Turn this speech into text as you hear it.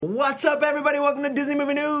What's up, everybody? Welcome to Disney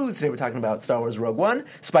Movie News. Today we're talking about Star Wars Rogue One,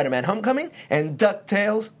 Spider-Man Homecoming, and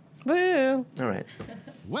DuckTales. Woo! All right.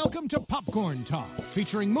 Welcome to Popcorn Talk,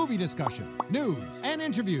 featuring movie discussion, news, and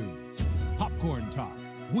interviews. Popcorn Talk.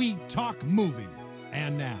 We talk movies.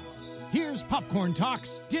 And now, here's Popcorn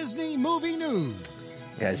Talk's Disney Movie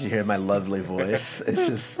News. Guys, you hear my lovely voice.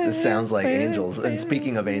 It sounds like angels. And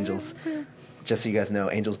speaking of angels, just so you guys know,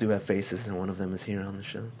 angels do have faces, and one of them is here on the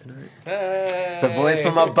show tonight. Hey. The voice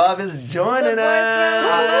from above is joining us.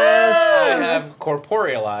 I have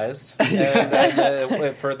corporealized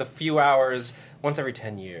and, for the few hours once every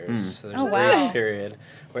 10 years. So there's a brief period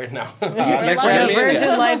where Like when the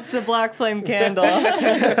Virgin lights the black flame candle.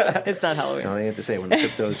 It's not Halloween. No, they have to say, when the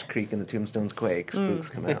cryptos creak and the tombstones quake, spooks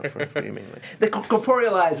come out for screaming. They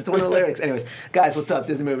corporealize. It's one of the lyrics. Anyways, guys, what's up?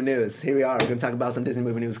 Disney Movie News. Here we are. We're going to talk about some Disney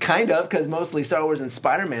Movie News. Kind of, because mostly Star Wars and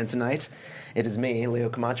Spider-Man tonight. It is me, Leo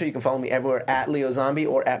Camacho. You can follow me everywhere at Leo Zombie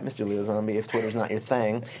or at Mr. Leo Zombie if Twitter's not your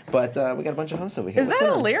thing. But we got a bunch of hosts over here. Is that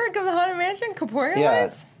a lyric of the Haunted Mansion?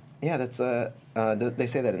 Corporealize? Yeah, that's they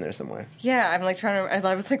say that in there somewhere. Yeah, I'm like trying to.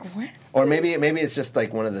 I was like, what? Or maybe it's just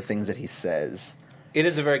like one of the things that he says. It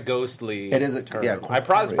is a very ghostly It is a term. yeah. It's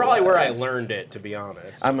probably where I learned it, to be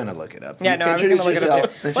honest. I'm gonna look it up. Yeah, no, I was gonna look it up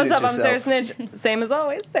too. Introduce What's up? I'm yourself. Sarah Snitch. Same as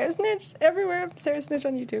always. Sarah Snitch everywhere. Sarah Snitch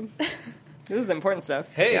on YouTube. This is the important stuff.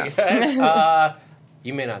 Hey, Yeah. guys.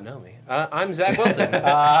 You may not know me. I'm Zach Wilson.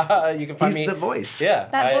 You can find me. He's the voice. Yeah.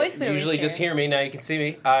 That voice we usually always just hear. hear me. Now you can see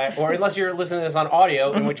me. Or unless you're listening to this on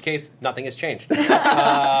audio, in which case nothing has changed.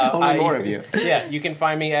 Only more of you. Yeah, you can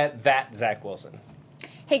find me at that Zach Wilson.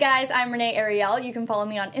 Hey guys, I'm Renee Ariel. You can follow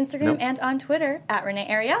me on Instagram and on Twitter at Renee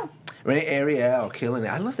Ariel. Renee Ariel, killing it.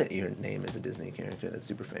 I love that your name is a Disney character that's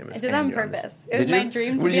super famous. I did that on purpose. It was Did my you?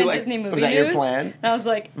 dream to Were be you on like- Disney Movie Was that your News. plan? And I was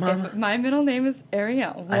like, if my middle name is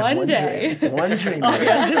Ariel, I have one day. dream. One dream.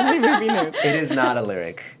 Disney Movie News. It is not a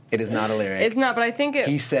lyric. It is not a lyric. It's not, but I think it.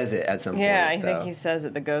 He says it at some point. Yeah, I think though. he says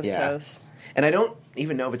it. The ghost Yeah. host. And I don't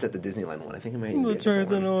even know if it's at the Disneyland one. I think it might even be a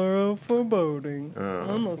different one. aura of foreboding,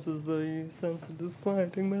 almost as though you sense a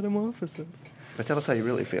disquieting metamorphosis. But tell us how you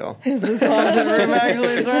really feel. Is this haunted room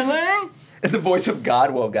actually thrilling? The voice of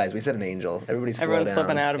God. Well, guys, we said an angel. Everybody's slow Everyone's down.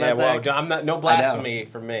 flipping out Yeah, about well, Zach. I'm not. No blasphemy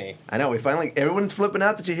for me. I know. We finally. Everyone's flipping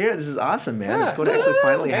out that you're here. This is awesome, man. Yeah. It's cool to actually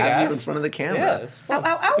finally Hey, have you in guys. front of the camera. Yeah, it's fun. Ow,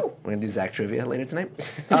 ow, ow. We're gonna do Zach trivia later tonight.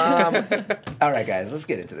 All right, guys, let's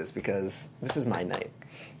get into this because this is my night.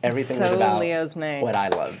 Everything So is about Leo's night. what I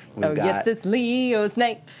love. We've Oh, got yes, it's Leo's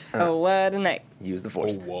night. Oh, what a night. use the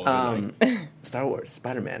Force. Oh, whoa. Star Wars,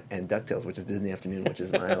 Spider-Man, and DuckTales, which is Disney Afternoon, which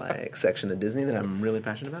is my section of Disney that I'm really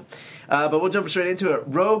passionate about. But we'll jump straight into it.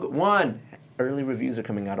 Rogue One. Early reviews are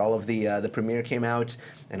coming out. All of the premiere came out,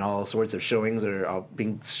 and all sorts of showings are all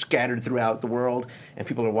being scattered throughout the world, and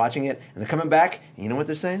people are watching it, and they're coming back. And you know what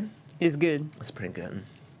they're saying? It's good. It's pretty good.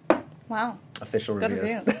 Wow. Official Good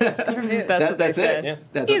reviews. reviews. Good reviews. That's what That's they it. said. Yeah.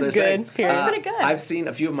 That's He's what they're saying. good, period. That's pretty good. I've seen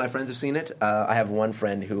a few of my friends have seen it. I have one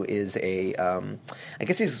friend who is I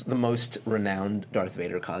guess he's the most renowned Darth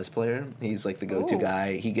Vader cosplayer. He's like the go-to Ooh.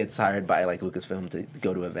 guy. He gets hired by like Lucasfilm to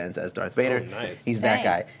go to events as Darth Vader. Oh, nice. He's that Dang.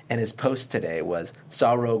 guy. And his post today was,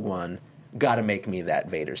 saw Rogue One, gotta make me that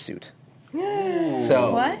Vader suit.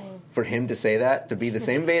 So What? for him to say that, to be the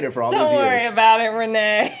same Vader for all Don't those worry years. about it,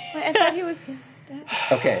 Renee. Wait, I thought he was dead.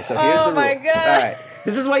 Okay, so here's Oh the my rule. God. All right.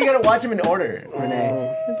 This is why you gotta watch them in order,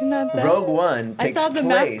 Renee. Isn't that dead? Rogue One I takes saw the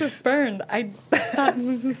place. mask was burned. I thought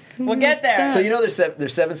it was We'll get there. So you know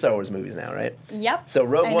there's seven Star Wars movies now, right? Yep. So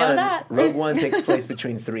Rogue I know One, that. Rogue One takes place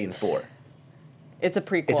between 3 and 4. It's a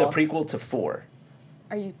prequel. It's a prequel to 4.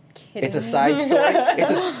 Are you kidding It's a me? side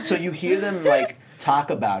story. So you hear them like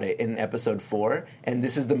talk about it in episode 4, and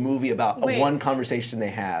this is the movie about Wait. one conversation they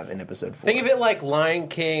have in episode 4. Think of it like Lion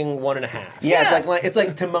King 1.5. Yeah, Yeah. it's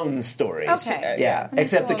like Timon's stories. Okay. Yeah,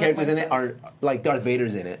 Makes except a the little characters more in it are sense. like Darth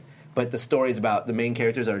Vader's in it. But the stories about the main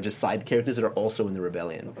characters are just side characters that are also in the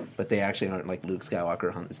rebellion. But they actually aren't like Luke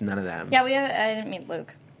Skywalker. It's none of them. Yeah, I didn't meet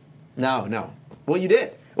Luke. No. Well, you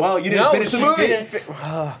did. Well, you didn't No, finish the she movie. didn't. You're just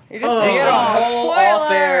We had a whole Spoiler!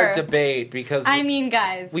 off-air debate because I mean,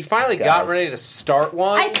 guys. we finally Guys. got ready to start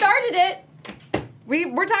one. I started it. We're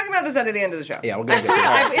talking about this at the end of the show. Yeah, we're gonna get to It's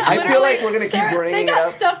that. I feel literally- like we're gonna keep They bringing it got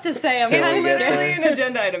up. stuff to say. I'm Till kind we of get scared. there. Literally an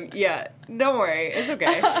agenda item. Yeah, don't worry, it's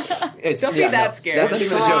okay. It's, Don't be that scared. That's We're not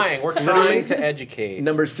even a trying. joke. We're Literally, trying to educate.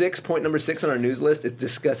 Point number 6 on our news list is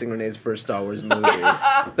discussing Renee's first Star Wars movie.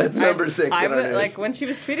 That's number 6 I on our was news. like when she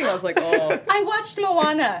was tweeting, I was like, oh, I watched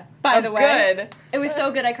Moana, by the way. good. It was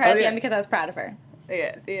so good. I cried at the yeah. end because I was proud of her.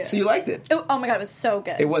 Yeah. So you liked it? Oh my god, it was so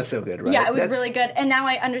good. It was so good, right? Yeah, it was That's- really good. And now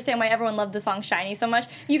I understand why everyone loved the song Shiny so much.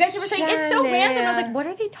 You guys were saying, it's so Shiny. random. I was like, what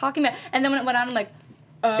are they talking about? And then when it went on, I'm like,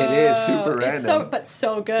 It is super random. But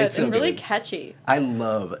so good It's so and really good. catchy. I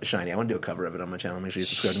love Shiny. I want to do a cover of it on my channel. Make sure you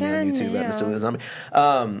subscribe to me on YouTube at Shiny, Mr. Lou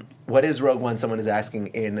Zombie. What is Rogue One? Someone is asking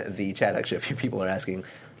in the chat. Actually, a few people are asking.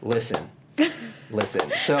 Listen.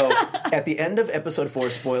 So, at the end of Episode 4,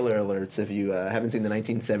 spoiler alerts, if you haven't seen the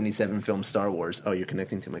 1977 film Star Wars. Oh, you're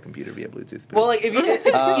connecting to my computer via Bluetooth. Well, like if you,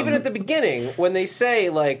 even at the beginning when they say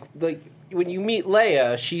like when you meet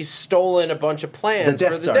Leia, she's stolen a bunch of plans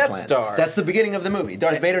for the Death plans. Star. That's the beginning of the movie.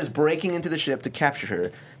 Darth Vader's breaking into the ship to capture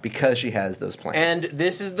her because she has those plans. And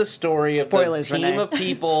this is the story of Spoilers, the team Renee. of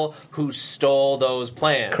people who stole those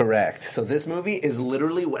plans. Correct. So this movie is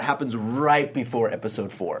literally what happens right before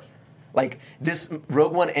Episode 4. Like, this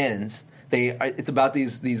Rogue One ends. It's about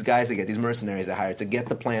these guys they get, these mercenaries they hire to get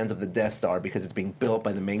the plans of the Death Star because it's being built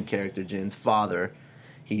by the main character, Jin's father.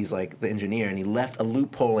 He's like the engineer, and he left a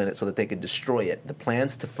loophole in it so that they could destroy it. The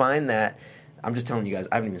plans to find that, I'm just telling you guys,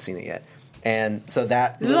 I haven't even seen it yet. And so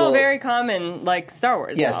that This is all very common, like Star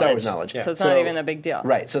Wars. Yeah, knowledge. Star Wars knowledge. So it's not even a big deal.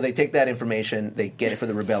 Right. So they take that information, they get it for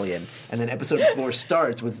the rebellion, and then Episode 4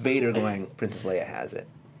 starts with Vader going, "Princess Leia has it."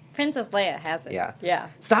 Princess Leia has it. Yeah. Yeah.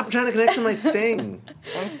 Stop trying to connect to my thing.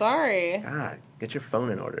 I'm sorry. God, get your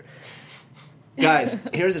phone in order. Guys,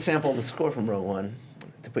 here's a sample of the score from Rogue One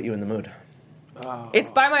to put you in the mood. It's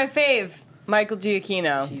by my fave, Michael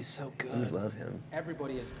Giacchino. He's so I good. love him.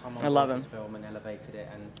 Everybody has come on I love this him. film and elevated it,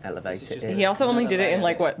 and Elevated this is just it. He also only another did it in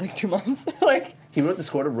layer. like 2 months. like He wrote the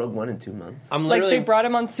score to Rogue One in 2 months. I'm like literally they brought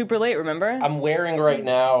him on super late. Remember? I'm wearing right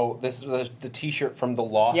now the T-shirt from the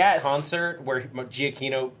Lost Yes. concert where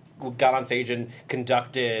Giacchino got on stage and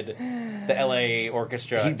conducted the LA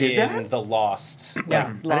Orchestra He did in that? the Lost.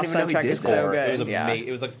 yeah, Lost even know he soundtrack did is that. so It was good. Yeah. amazing.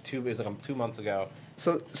 It was like 2 months ago.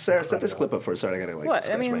 So, Sarah, set this clip up for us. Sorry, I gotta What? I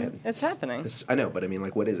scratch my mean, head. it's happening. I know, but I mean,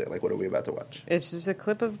 what is it? What are we about to watch? It's just a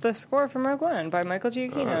clip of the score from Rogue One by Michael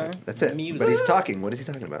Giacchino. All right, that's it. Music. But he's talking. What is he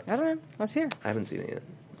talking about? I don't know. Let's hear. I haven't seen it yet.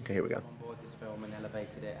 Okay, here we go. on board this film and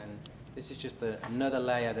elevated it, and this is just another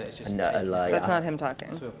layer that is just Another taken layer. That's not him talking.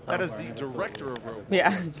 to a That point is where I the never thought director it of Rogue One.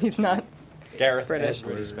 Yeah, he's not. Gareth British. was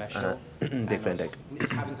really special. Dick And Van I was Dyke.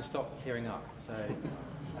 having to stop tearing up. So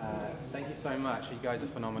thank you so much. You guys are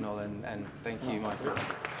phenomenal, and thank you, Michael.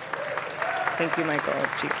 Thank you, Michael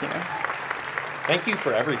Giacchino. Thank you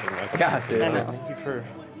for everything, Michael. Yeah, seriously. I know. Thank you for.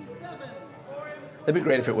 It'd be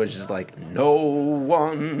great if it was just like, no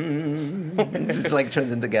one. Just like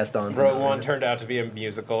turns into Gaston. Rogue One turned out to be a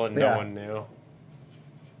musical and Yeah. no one knew.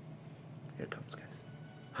 Here it comes, guys.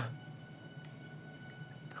 I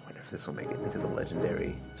wonder if this will make it into the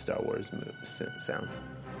legendary Star Wars sounds.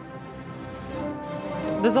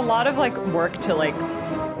 There's a lot of like work to like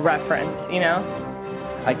reference, you know?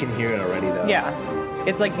 I can hear it already, though. Yeah.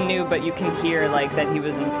 It's like new, but you can hear like that he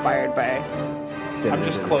was inspired by. I'm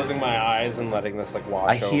just closing my eyes and letting this like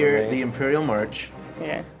wash I hear over me. the Imperial March.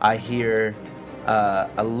 Yeah. I hear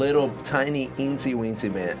a little tiny eensy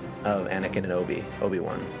weensy bit of Anakin and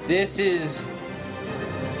Obi-Wan. This is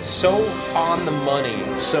so on the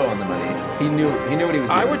money. So on the money. He knew what he was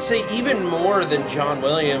doing. I would say even more than John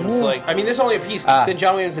Williams. Like, I mean, there's only a piece than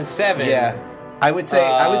John Williams in 7. Yeah, I would say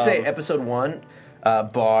Episode 1,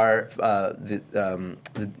 bar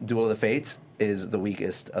the Duel of the Fates, is the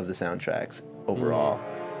weakest of the soundtracks overall.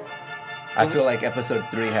 I feel like Episode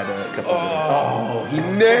 3 had a couple. Oh, he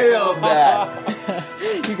nailed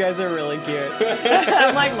that! You guys are really cute.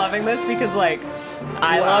 I'm like loving this because like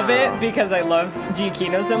I love it because I love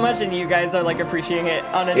Giacchino so much, and you guys are like appreciating it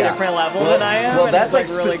on a different level than I am. Well, and that's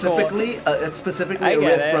it's, like really cool. specifically I a get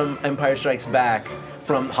riff it. from Empire Strikes Back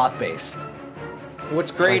from Hoth Base.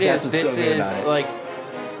 What's great Like, is that's what's this so good is about it. like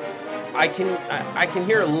I can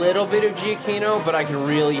hear a little bit of Giacchino, but I can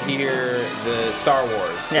really hear the Star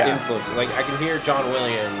Wars Yeah. influence. Like I can hear John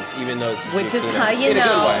Williams, even though it's Which is Giacchino, how you in a good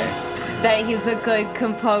know way. that he's a good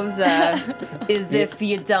composer is if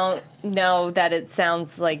you don't know that it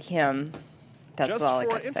sounds like him. That's Just all I for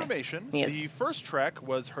gotta say. information, Yes. the first track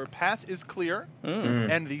was Her Path is Clear,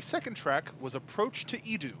 and the second track was Approach to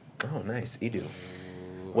Edu. Oh, nice, Edu.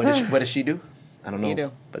 What does she do? I don't know,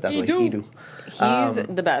 Edu. but that's what Edu. Edu. He's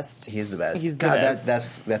the best. He is the best. He's the God,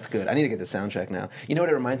 best. That's good. I need to get the soundtrack now. You know what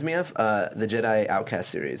it reminds me of? The Jedi Outcast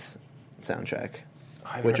series soundtrack.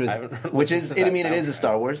 Which is it is the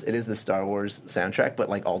Star Wars. It is the Star Wars soundtrack, but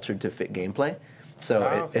like altered to fit gameplay.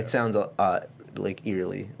 So it sounds like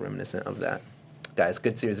eerily reminiscent of that. Guys,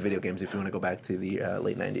 good series of video games if you want to go back to the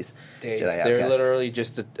late 90s. Days. Jedi They're Outcast. literally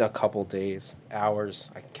just a couple days, hours.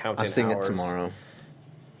 I can count I'm in seeing hours. it tomorrow.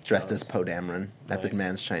 dressed as Poe Dameron at the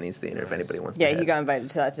Man's Chinese Theater. If anybody wants to. Yeah, he got invited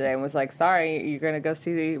to that today and was like, "Sorry, you're going to go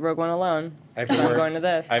see Rogue One alone. I'm going to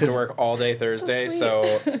this." I have to work all day Thursday,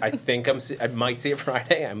 so I think I might see it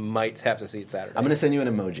Friday. I might have to see it Saturday. I'm going to send you an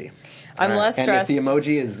emoji. I'm less stressed. And if the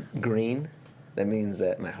emoji is green, that means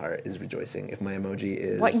that my heart is rejoicing. If my emoji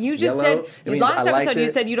is what you just yellow, said last episode, you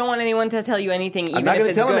said you don't want anyone to tell you anything, even if it's good. I'm not going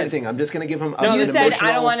to tell him anything. I'm just going to give him. No, you said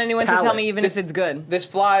I don't want anyone to tell me, even if it's good. This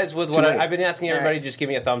flies with what I've been asking everybody. Just give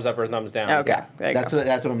me a thumbs up or a thumbs down. Okay, that's what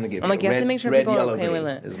I'm going to give. I'm like, you have to make sure people are okay with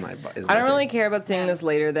it. Is my I don't really care about seeing this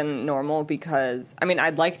later than normal because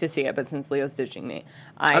I'd like to see it, but since Leo's ditching me,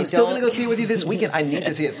 I'm still going to go see it with you this weekend. I need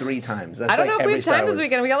to see it 3 times. I don't know if we have time this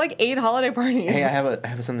weekend. We got like 8 holiday parties. Hey, I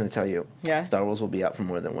have something to tell you. Yeah, Star Wars will be out for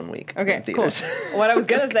more than 1 week. Okay, cool. What I was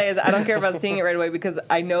gonna say is I don't care about seeing it right away because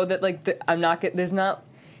I know that it's not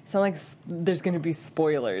like there's gonna be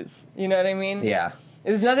spoilers. You know what I mean? Yeah.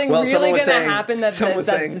 There's nothing really gonna happen that's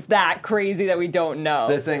that crazy that we don't know.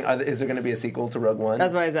 They're saying, is there gonna be a sequel to Rogue One?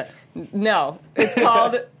 That's what I said. No, it's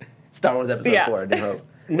called Star Wars Episode 4. New Hope.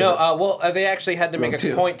 No, they actually had to make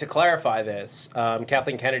a point to clarify this.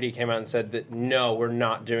 Kathleen Kennedy came out and said that, no, we're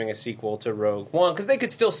not doing a sequel to Rogue One, because they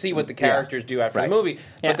could still see what the characters do after the movie.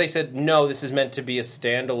 But they said, no, this is meant to be a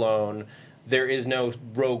standalone. There is no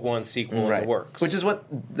Rogue One sequel in the works. Which is what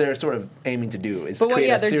they're sort of aiming to do. Is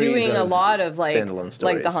they're doing a lot of standalone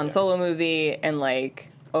stories. Like the Han Solo movie and like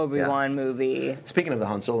Obi-Wan movie. Speaking of the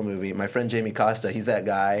Han Solo movie, my friend Jamie Costa, he's that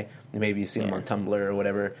guy. Maybe you've seen him on Tumblr or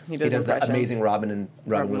whatever. He does that amazing Robin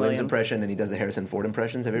Williams impression, and he does the Harrison Ford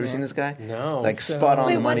impressions. Have you ever seen this guy? No. Like spot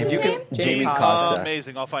on the money. What's his name? Jamie Costa.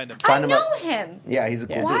 Amazing. I'll find him. I know him. Yeah, he's a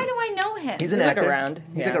cool dude. Why do I know him? He's an actor. Around.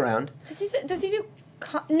 He's like around. Does he do?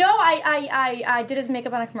 No, I did his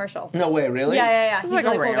makeup on a commercial. No way, really? Yeah. He's like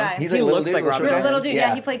a really cool guy. He looks like Robin. Little dude.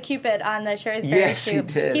 Yeah, he played Cupid on the Sherry's Berries. Yes, he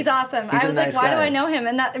did. He's awesome. I was like, why do I know him?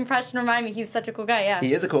 And that impression reminded me, he's such a cool guy. Yeah,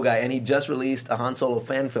 he is a cool guy, and he just released a Han Solo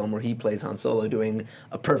fan film where he plays Han Solo, doing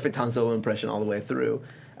a perfect Han Solo impression all the way through.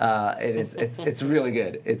 And it's really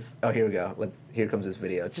good. Here we go. Here comes this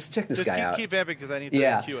video. Just check this guy out. Keep vamping because I need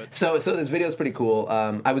to cue it. So this video is pretty cool.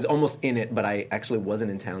 I was almost in it, but I actually wasn't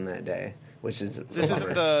in town that day. Which is this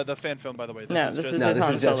isn't the fan film, by the way. This is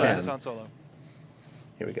just Han Solo.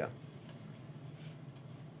 Here we go.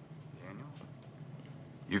 Daniel?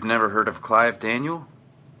 You've never heard of Clive Daniel?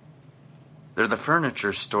 They're the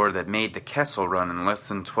furniture store that made the Kessel Run in less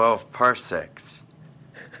than 12 parsecs.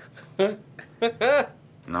 No?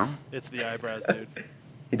 It's the eyebrows, dude.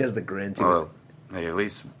 He does the grin, too. Well, they at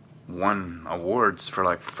least won awards for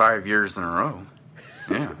like 5 years in a row.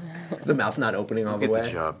 Yeah. The mouth not opening all the way. Get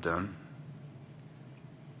the job done.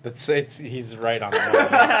 He's right on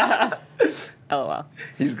the line. LOL.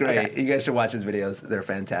 He's great. Okay. You guys should watch his videos. They're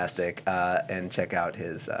fantastic. And check out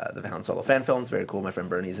his the Han Solo fan films. Very cool. My friend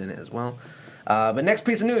Bernie's in it as well. But next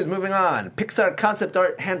piece of news, moving on. Pixar concept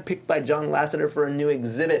art handpicked by John Lasseter for a new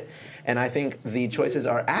exhibit. And I think the choices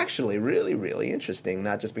are actually really, really interesting.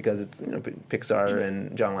 Not just because it's Pixar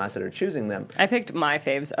and John Lasseter choosing them. I picked my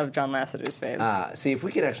faves of John Lasseter's faves. See, if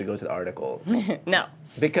we could actually go to the article. No.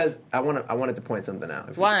 Because I wanted to point something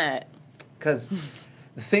out. What? Because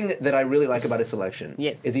the thing that I really like about his selection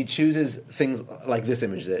is he chooses things like this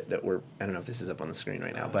image that we're, I don't know if this is up on the screen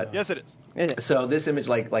right now, but yes, it is. So this image,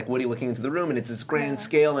 like Woody looking into the room, and it's this grand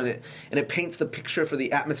scale, and it paints the picture for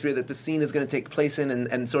the atmosphere that the scene is going to take place in,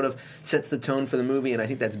 and sort of sets the tone for the movie, and I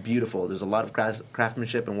think that's beautiful. There's a lot of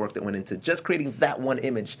craftsmanship and work that went into just creating that one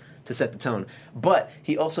image to set the tone. But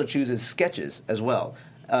he also chooses sketches as well.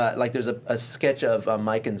 Like there's a sketch of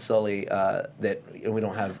Mike and Sully that we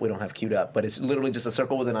don't have queued up, but it's literally just a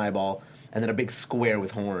circle with an eyeball and then a big square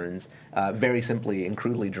with horns, very simply and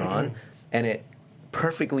crudely drawn, and it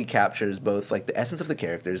perfectly captures both like the essence of the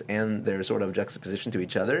characters and their sort of juxtaposition to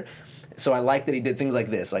each other. So I like that he did things like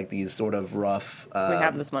this, like these sort of rough. We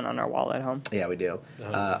have this one on our wall at home. Yeah, we do.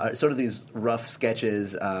 Sort of these rough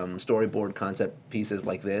sketches, storyboard concept pieces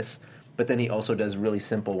like this. But then he also does really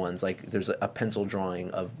simple ones, like there's a pencil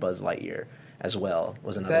drawing of Buzz Lightyear as well,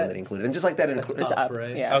 was another one that he included. And just like that... It's up,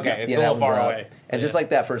 right? Yeah. Okay, it's a little far away. And just like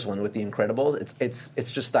that first one with The Incredibles,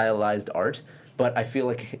 it's just stylized art, but I feel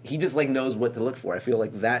like he just like knows what to look for. I feel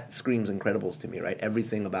like that screams Incredibles to me, right?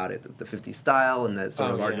 Everything about it, the 50s style and that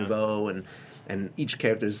sort of Art Nouveau and each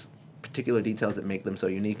character's particular details that make them so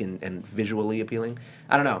unique and visually appealing.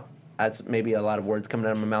 I don't know. That's maybe a lot of words coming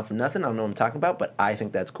out of my mouth from nothing. I don't know what I'm talking about, but I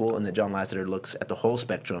think that's cool, and that John Lasseter looks at the whole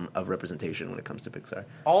spectrum of representation when it comes to Pixar.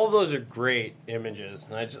 All of those are great images.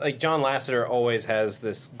 And I just, like John Lasseter always has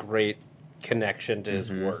this great connection to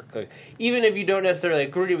his work. Like, even if you don't necessarily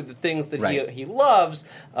agree with the things that he loves,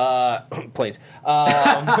 plays.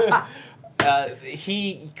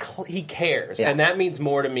 he cares, and that means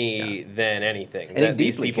more to me than anything. And that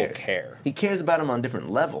these people care. He cares about him on different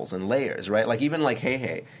levels and layers, right? Like even like Hey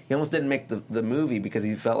Hey, he almost didn't make the movie because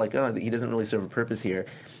he felt like he doesn't really serve a purpose here,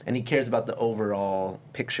 and he cares about the overall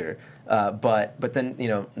picture. But then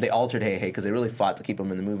they altered Hey Hey because they really fought to keep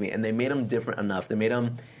him in the movie, and they made him different enough. They made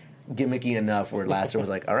him gimmicky enough where Lasseter was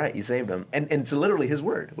like, all right, you saved him. And it's literally his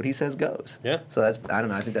word. What he says goes. Yeah. So I don't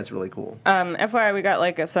know, I think that's really cool. FYI, we got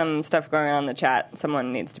like some stuff going on in the chat.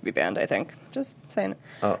 Someone needs to be banned, I think. Just saying.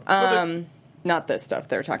 Oh. Not this stuff.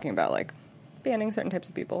 They're talking about like banning certain types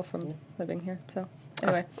of people from living here. So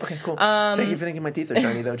anyway. Okay, cool. Thank you for thinking my teeth are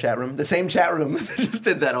shiny, though, chat room. The same chat room that just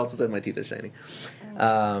did that also said my teeth are shiny.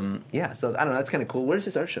 Yeah, so I don't know, that's kind of cool. Where's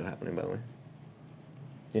this art show happening, by the way?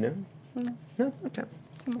 You know? No? Okay.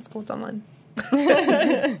 That's cool. It's online.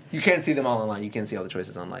 You can't see them all online. You can't see all the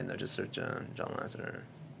choices online, though. Just search John Lasseter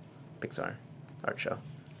Pixar art show.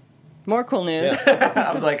 More cool news.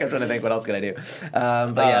 I was like, I'm trying to think, what else could I do?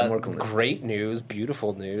 But yeah, more cool news. Great news.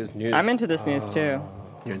 Beautiful news. I'm into this news, too.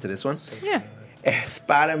 You're into this one? Yeah.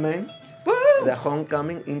 Spider-Man, the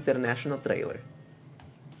Homecoming International trailer.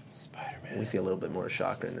 Spider-Man. We see a little bit more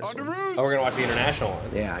Shocker in this one. Oh, we're going to watch the international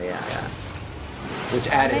one. Yeah. Which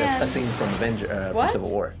added a scene from from Civil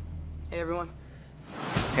War. Hey, everyone.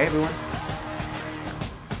 Hey, everyone.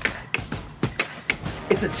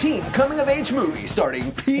 It's a teen coming-of-age movie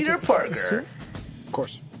starring Peter Parker. Of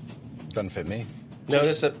course. Doesn't fit me.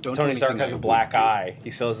 Notice that Tony Stark has a black eye. He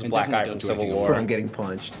still has a black eye from Civil War. From getting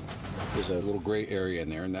punched. There's a little gray area in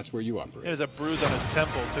there, and that's where you operate. There's a bruise on his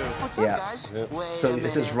temple, too. What's up, guys? Yeah. So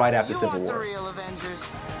this is right after Civil War. The real Avengers.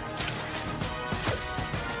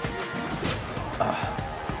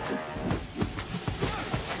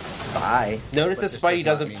 Bye. Notice that Spidey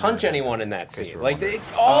doesn't punch anyone in that scene. Like,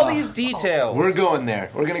 all these details. We're going there.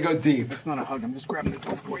 We're going to go deep. It's not a hug. I'm just grabbing the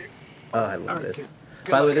door for you. Oh, I love this.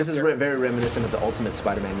 By the way, this is very reminiscent of the Ultimate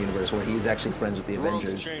Spider-Man universe, where he's actually friends with the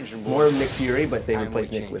Avengers. More of Nick Fury, but they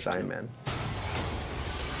replaced Nick with Iron Man.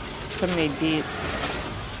 So many deets.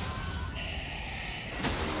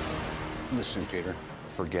 Listen, Peter.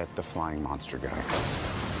 Forget the flying monster guy.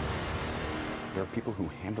 There are people who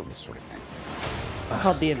handle this sort of thing.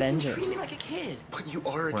 Called the Avengers. Treat me like a kid. But you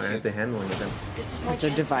are a Why aren't they handling it then? Because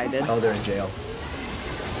they're divided. Oh, they're in jail.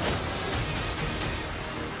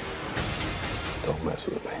 Don't mess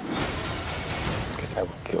with me. Because I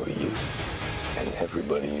will kill you and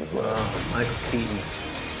everybody you love. Oh, Michael Keaton.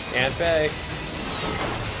 Aunt Bay.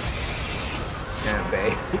 Aunt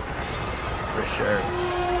Bay. For sure.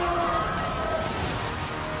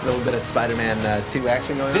 A little bit of Spider-Man 2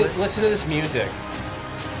 action going on. Listen to this music.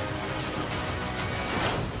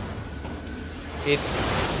 It's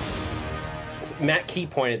Matt Key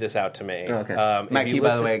pointed this out to me. Oh, okay. Matt Key,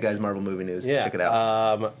 by the way, guys, Marvel Movie News. Yeah, check it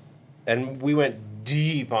out. And we went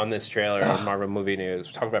deep on this trailer on Marvel Movie News.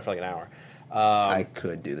 We talked about it for like an hour. I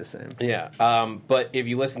could do the same. Yeah. But if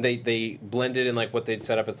you listen, they blended in like what they'd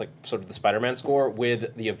set up as like sort of the Spider-Man score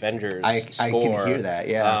with the Avengers score. I can hear that,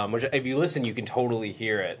 yeah. Which if you listen, you can totally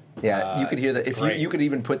hear it. Yeah, you could hear that. If you could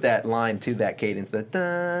even put that line to that cadence, the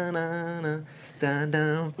da-na-na.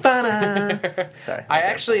 Sorry.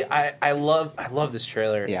 I love this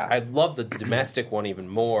trailer. Yeah. I love the domestic one even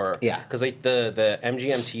more. Yeah. Because like the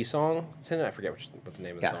MGMT song, it's in it. I forget what the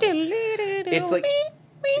name of the song is. It's like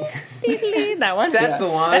that one. That's the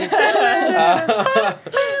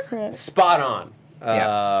one. Spot on.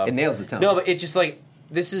 Yeah. It nails the tone. No, but it's just like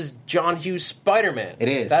this is John Hughes Spider-Man. It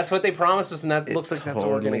is. That's what they promised us, and that looks like that's what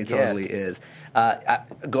we're going to get. It totally is.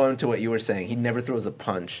 Going to what you were saying, he never throws a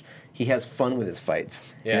punch. He has fun with his fights.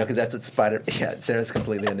 Yeah. Because that's what Sarah's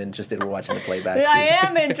completely uninterested. We're watching the playback. Yeah, I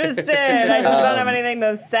am interested. I just don't have anything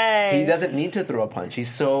to say. He doesn't need to throw a punch. He's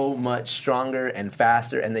so much stronger and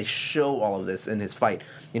faster, and they show all of this in his fight.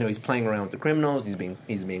 He's playing around with the criminals. He's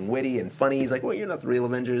being witty and funny. He's like, well, you're not the real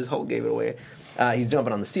Avengers. Hulk gave it away. He's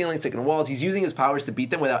jumping on the ceiling, sticking to walls. He's using his powers to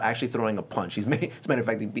beat them without actually throwing a punch. As a matter of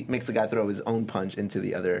fact, he makes the guy throw his own punch into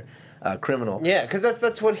the other criminal. Yeah, because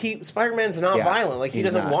that's what Spider-Man's not violent. Like he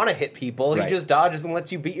doesn't want to hit people. Right. He just dodges and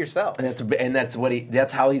lets you beat yourself. And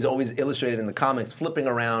that's how he's always illustrated in the comics, flipping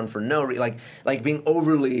around for no reason, like being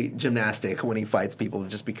overly gymnastic when he fights people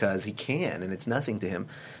just because he can, and it's nothing to him.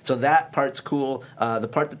 So that part's cool. The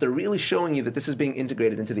part that they're really showing you that this is being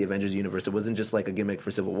integrated into the Avengers universe. It wasn't just like a gimmick for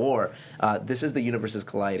Civil War. This is the universes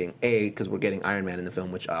colliding. Because we're getting Iron Man in the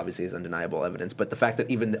film, which obviously is undeniable evidence. But the fact that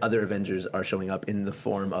even the other Avengers are showing up in the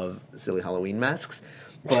form of silly Halloween masks.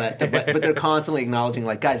 But they're constantly acknowledging,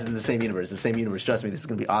 like, guys, it's the same universe. Trust me, this is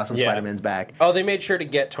going to be awesome. Yeah. Spider-Man's back. Oh, they made sure to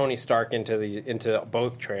get Tony Stark into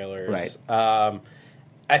both trailers. Right.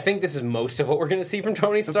 I think this is most of what we're going to see from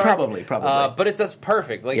Tony Stark. Probably. But that's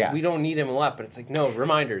perfect. Like, we don't need him a lot, but it's like, no,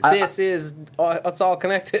 reminder. It's all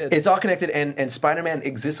connected. It's all connected, and Spider-Man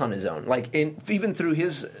exists on his own. Like, even through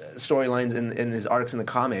his storylines and his arcs in the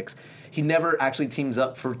comics, he never actually teams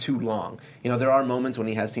up for too long. You know, there are moments when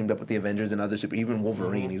he has teamed up with the Avengers and other even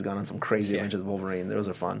Wolverine. He's gone on some crazy adventures with Wolverine. Those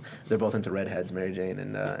are fun. They're both into redheads, Mary Jane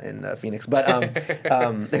and Phoenix. But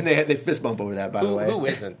and they fist bump over that, by the way. Who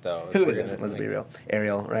isn't, though? Who isn't? Let's be real.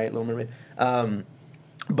 Ariel, right? Little Mermaid.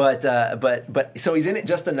 But so he's in it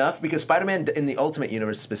just enough because Spider-Man in the Ultimate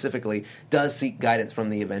Universe specifically does seek guidance from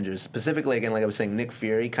the Avengers. Specifically, again, like I was saying, Nick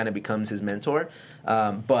Fury kind of becomes his mentor.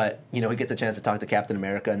 But, you know, he gets a chance to talk to Captain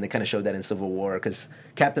America, and they kind of showed that in Civil War because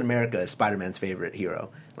Captain America is Spider-Man's favorite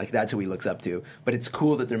hero. Like, that's who he looks up to. But it's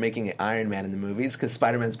cool that they're making it Iron Man in the movies because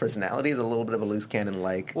Spider-Man's personality is a little bit of a loose cannon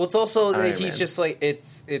like. Well, it's also that he's just like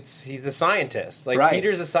he's the scientist. Like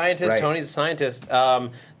Peter's a scientist, Tony's a scientist.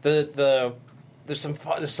 There's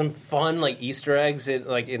some fun like Easter eggs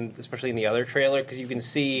especially in the other trailer because you can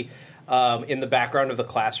see in the background of the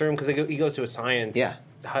classroom because he goes to a science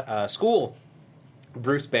school.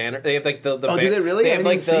 Bruce Banner. They have like the. Oh, do they really? They have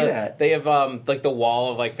I didn't see that. They have like the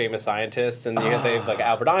wall of like famous scientists, and they have like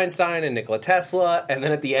Albert Einstein and Nikola Tesla, and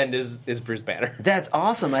then at the end is Bruce Banner. That's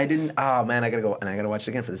awesome. I didn't. Oh man, I gotta go and I gotta watch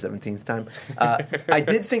it again for the 17th time. I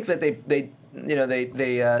did think that they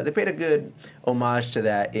paid a good homage to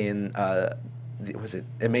that in. Was it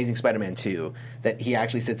Amazing Spider-Man 2 that he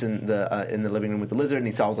actually sits in the living room with the lizard and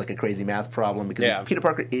he solves like a crazy math problem because Peter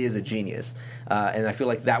Parker is a genius, and I feel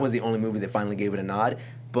like that was the only movie that finally gave it a nod.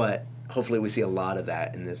 But hopefully we see a lot of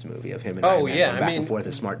that in this movie of him and Iron Man going back and forth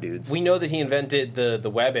as smart dudes. We know that he invented the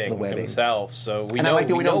webbing himself, so we know. I like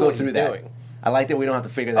that we don't go through that. Doing. I like that we don't have to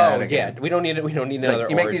figure that out again. We don't need it. We don't need another.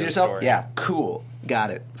 You make these yourself? Story. Yeah, cool, got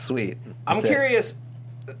it, sweet. I'm curious.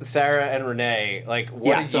 Sarah and Renee, like,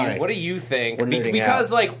 what do you think?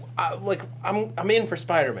 Because I'm in for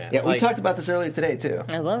Spider-Man. Yeah, we talked about this earlier today too.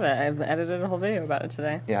 I love it. I've edited a whole video about it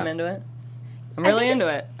today. Yeah. I'm into it. I'm really into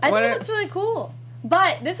it. I think it looks really cool.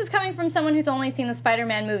 But this is coming from someone who's only seen the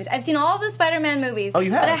Spider-Man movies. I've seen all of the Spider-Man movies. Oh,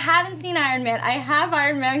 you have? But I haven't seen Iron Man. I have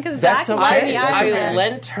Iron Man because That's Zach okay. bought me Iron Man. I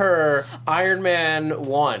lent her Iron Man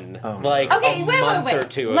 1 a month or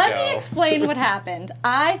two ago. Let me explain what happened.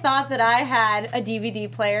 I thought that I had a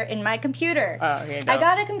DVD player in my computer. Oh, okay, I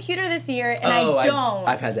got a computer this year, and I don't.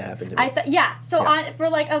 I've had that happen to me.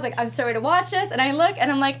 I was like, I'm sorry to watch this, and I look,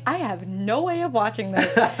 and I'm like, I have no way of watching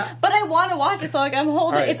this. But I want to watch it, so like I'm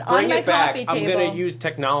holding right, it's on my coffee table. I'm going to use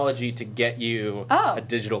technology to get you a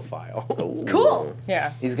digital file. Cool.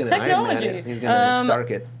 Yeah. He's going to technology. Iron Man it. He's going to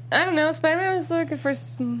Stark it. I don't know. Spider-Man was like the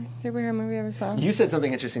first superhero movie I ever saw. You said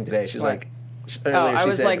something interesting today. She's like, I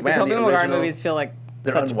was like, the Tobey Maguire movies feel like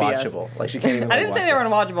they're such unwatchable. BS. Like she can't even. I didn't say they were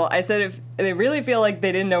unwatchable. I said if they really feel like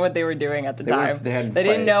they didn't know what they were doing at the time. They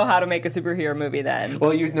didn't know how to make a superhero movie then.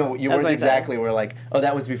 Well, you weren't exactly. We're like,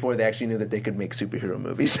 that was before they actually knew that they could make superhero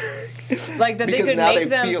movies. Like that they could make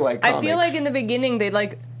them. Feel like I feel like in the beginning they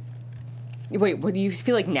like. Wait, what do you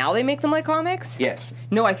feel like now they make them like comics? Yes.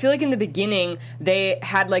 No, I feel like in the beginning they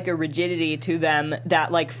had like a rigidity to them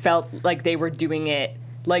that like felt like they were doing it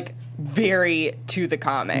like very to the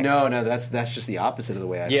comics. No, that's just the opposite of the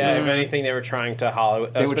way I feel. Yeah, if anything, they were trying to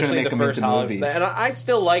Hollywood. They were trying to make the them first into Hollywood movies. And I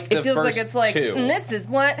still like the first two. It feels like it's like this is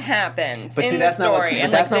what happens but in see, the story,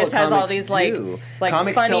 and like this has all these like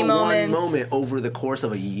comics funny tell moments. one moment over the course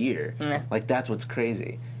of a year. Like that's what's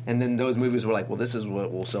crazy. And then those movies were like, well, this is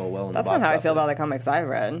what will sell well in the box office. That's not how I feel about the comics I've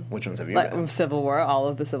read. Which ones have you read? Civil War, all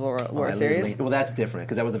of the Civil War series. Well, that's different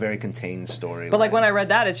because that was a very contained story. But like when I read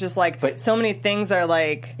that, it's just like so many things are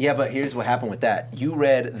like. Yeah, but here's what happened with that. You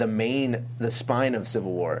read the spine of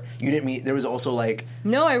Civil War. You didn't mean there was also like.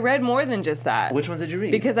 No, I read more than just that. Which ones did you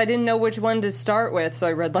read? Because I didn't know which one to start with, so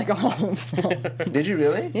I read like all of them. Did you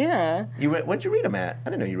really? Yeah. When'd you read them at? I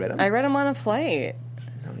didn't know you read them. I read them on a flight.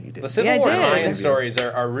 The Civil War tie-in stories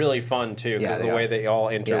are really fun too because the way they all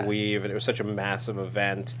interweave and it was such a massive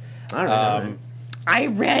event. I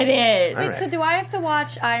read it. Wait, so do I have to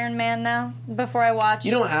watch Iron Man now before I watch?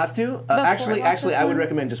 You don't have to. Actually, I would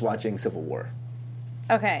recommend just watching Civil War.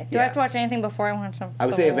 Okay. Do I have to watch anything before I watch Civil War? I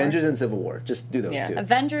would say Avengers and Civil War. Just do those two.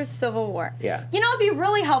 Avengers, Civil War. Yeah. You know, it'd be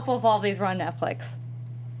really helpful if all these were on Netflix.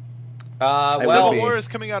 Civil War is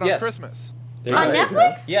coming out on Christmas. On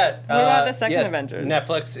Netflix? Yeah. What about the second Avengers?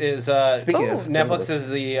 Netflix is Netflix is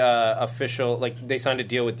the official. Like they signed a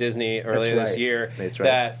deal with Disney earlier this year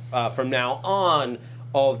that from now on,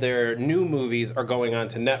 all of their new movies are going on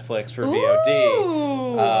to Netflix for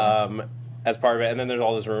VOD. as part of it, and then there's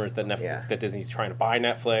all those rumors that that Disney's trying to buy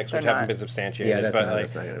Netflix, which haven't been substantiated. Yeah,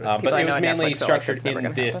 that's not going to be. But it was mainly structured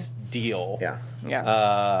in this deal.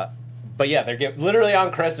 But yeah, they're literally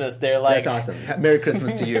on Christmas. They're like, that's awesome. Merry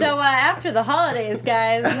Christmas to you. So after the holidays,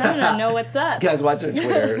 guys, I don't know what's up. Guys, watch it on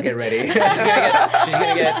Twitter. Get ready. she's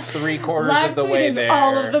gonna get 3/4 of the way there.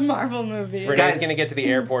 All of the Marvel movies. Renee's gonna get to the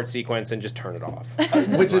airport sequence and just turn it off,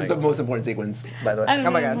 which is the most important sequence, by the way.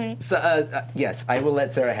 Oh my god. So yes, I will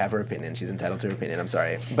let Sarah have her opinion. She's entitled to her opinion. I'm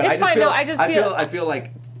sorry, but it's fine. I feel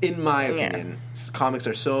like, in my opinion, comics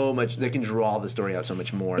are so much. They can draw the story out so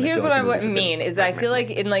much more. Here's what I mean: is that I feel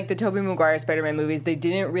like in like the Tobey Maguire Spider-Man movies, they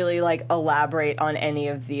didn't really like elaborate on any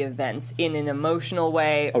of the events in an emotional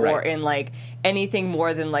way or in like anything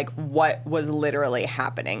more than like what was literally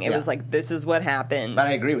happening. It was like, this is what happened. But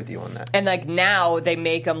I agree with you on that. And like now they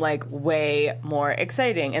make them like way more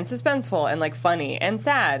exciting and suspenseful and like funny and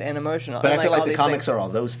sad and emotional. But and, I feel like the comics things are all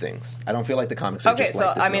those things. I don't feel like the comics are just so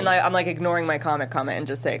like this I mean, like, I'm like ignoring my comic comment and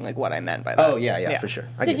just saying like what I meant by that. Oh yeah, for sure.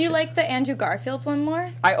 Did you like the Andrew Garfield one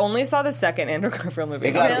more? I only saw the second Andrew Garfield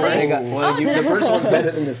movie. The first one's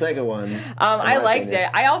better than the second one. I liked it.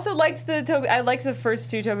 I also liked I liked the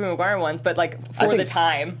first two Tobey Maguire ones, but like for the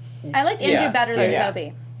time, I liked Andrew better than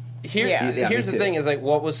Tobey. Here's the thing: is like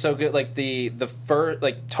what was so good. Like the first,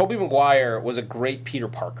 like Tobey Maguire was a great Peter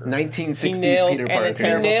Parker, 1960s Peter Parker, and a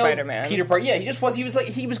terrible Spider-Man. Peter Parker, yeah, he just was. He was like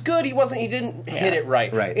he was good. He didn't hit it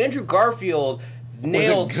right. Andrew Garfield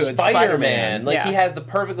nailed Spider-Man. Like he has the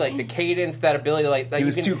perfect like the cadence, that ability. Like he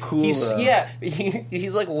was too cool. He's like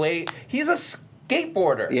he's a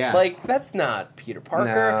skateboarder. Yeah. Like that's not Peter Parker.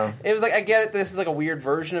 No. It was like I get it. This is like a weird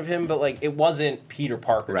version of him, but like it wasn't Peter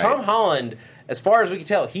Parker. Right. Tom Holland, as far as we can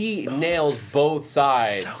tell, he nails both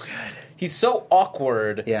sides. So good. He's so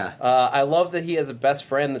awkward. Yeah. I love that he has a best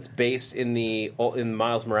friend that's based in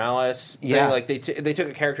Miles Morales thing. Yeah. Like they took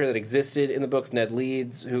a character that existed in the books, Ned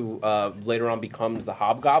Leeds, who later on becomes the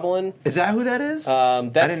Hobgoblin. Is that who that is?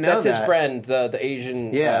 That's his friend, the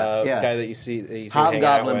Asian guy that you see.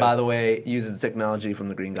 Hobgoblin, by the way, uses technology from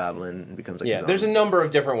the Green Goblin and becomes like his own. There's a number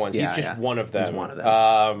of different ones. He's just one of them. He's one of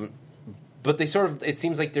them. But they sort of, it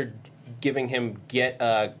seems like they're giving him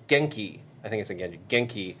Genki. I think it's a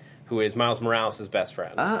Genki, who is Miles Morales' best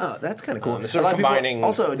friend. Oh, that's kind of cool. They're sort of combining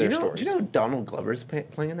also, do stories. you know Donald Glover's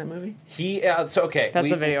playing in that movie? That's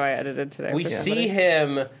the video I edited today. We see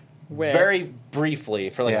him very briefly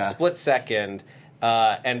for like a split second,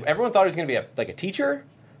 and everyone thought he was going to be a teacher.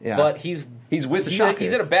 Yeah. But he's with the Shocker.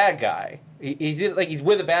 He's in a bad guy. He's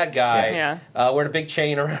with a bad guy. Wearing a big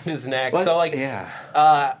chain around his neck. What? So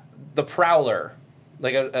the Prowler.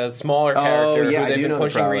 Like a smaller character who they've been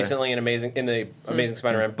pushing recently in the Amazing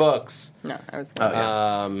Spider-Man books. No, I was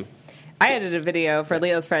I edited a video for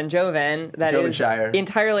Leo's friend Joven that is Shire.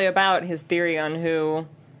 entirely about his theory on who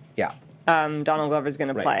Donald Glover is going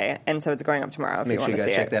to play, and so it's going up tomorrow if you want to see it. Make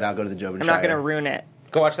sure you guys check that out. Go to the Joven Shire. I'm not going to ruin it.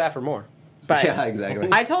 Go watch that for more. But yeah, exactly.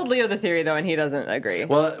 I told Leo the theory, though, and he doesn't agree.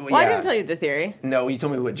 Well, I didn't tell you the theory. No, you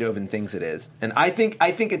told me what Joven thinks it is. And I think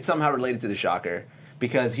it's somehow related to the Shocker.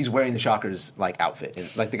 Because he's wearing the Shocker's like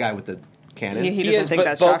outfit, like the guy with the cannon. He doesn't think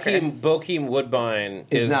that's Shocker. Bokeem Woodbine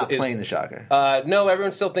is not playing the Shocker. No,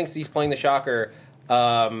 everyone still thinks he's playing the Shocker.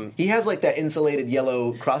 He has like that insulated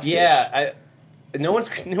yellow cross stitch. Yeah, no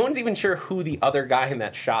one's even sure who the other guy in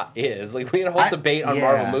that shot is. Like we had a whole debate on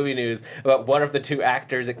Marvel Movie News about one of the two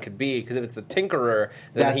actors it could be. Because if it's the Tinkerer,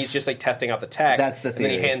 then he's just like testing out the tech. That's the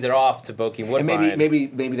theory. And then he hands it off to Bokeem Woodbine. And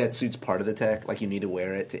maybe that suits part of the tech. Like you need to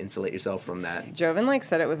wear it to insulate yourself from that. Joven like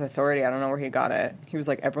said it with authority. I don't know where he got it. He was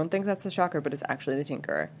like, everyone thinks that's the Shocker, but it's actually the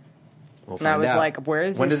Tinkerer. We'll and I was like,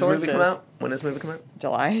 where's your sources? When does the movie come out?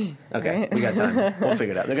 July. Okay, right? We got time. We'll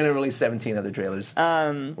figure it out. They're going to release 17 other trailers,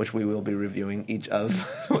 which we will be reviewing each of.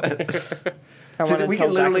 I want to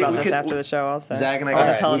tell Zach about this after the show also. Zach and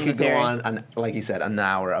I we could go on, like he said, an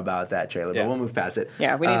hour about that trailer, but we'll move past it.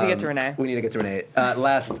 Yeah, we need to get to Renee. We need to get to Renee.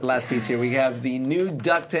 Last piece here, we have the new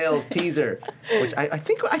DuckTales teaser, which I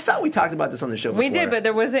thought we talked about this on the show before. We did, but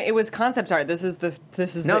it was concept art. This is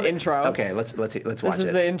the intro. Okay, let's watch it. This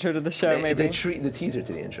is the intro to the show, maybe. They treat the teaser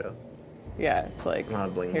to the intro. Yeah, it's like,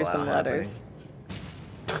 here's some letters.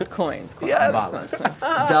 Coins. Yes.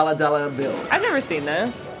 Dollar bill. I've never seen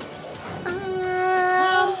this.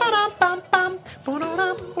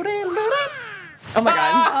 Oh my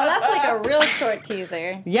god. Oh, that's like a real short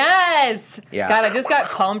teaser. Yes. Yeah. God, I just got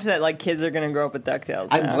pumped that like kids are gonna grow up with DuckTales.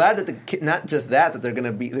 I'm now. glad that not just that they're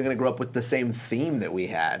gonna grow up with the same theme that we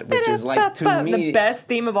had, which is like to me the best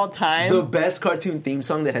theme of all time. The best cartoon theme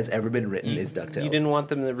song that has ever been written is DuckTales. You didn't want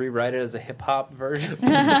them to rewrite it as a hip hop version.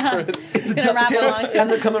 It's DuckTales, and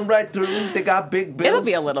they're coming right through. They got big bills. It'll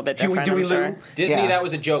be a little bit different. Huey, I'm Dewey, sure. Lou. Disney, that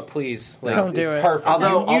was a joke, please. Like, Don't do it's it. perfect.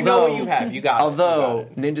 Although you know what you have. You got it. Although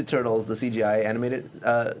Ninja Turtles, the CGI animated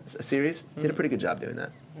series, did a pretty good job doing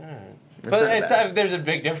that. But there's a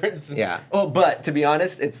big difference. Yeah. Oh, but to be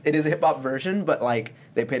honest, it is a hip hop version, but like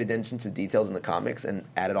they paid attention to details in the comics and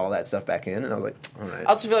added all that stuff back in, and I was like, all right. I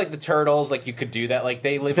also feel like the Turtles, like you could do that. Like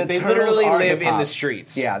they The literally Turtles are live in hip-hop. the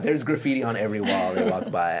streets. Yeah, there's graffiti on every wall they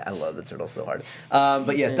walk by. I love the Turtles so hard.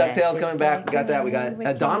 But yes, DuckTales coming back. We got that. We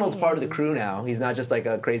got Donald's part of the crew now. He's not just like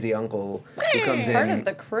a crazy uncle who comes in. Part of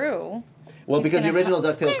the crew. Well, because the gonna original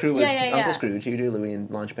DuckTales crew was Yeah. Uncle Scrooge, Huey, Louie, and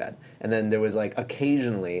Launchpad. And then there was like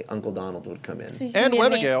occasionally Uncle Donald would come in. And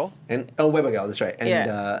Webigail. And Webigail, that's right.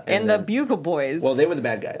 And, and the Bugle Boys. Well, they were the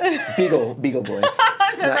bad guys. Beagle Boys.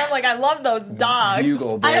 I'm like, I love those dogs.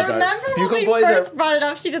 Bugle Boys I remember are. when Bugle we Boys first are. brought it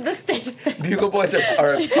up, she did the same thing. Bugle Boys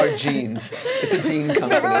are jeans. It's a jean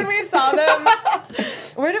company. Remember when we saw them?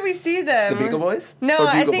 Where did we see them? The Beagle Boys? No, Or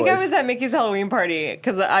I Bugle think Boys? I was at Mickey's Halloween party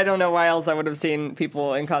because I don't know why else I would have seen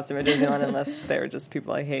people in costume at Disneyland unless they were just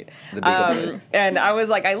people I hate. The Beagle Boys. And I was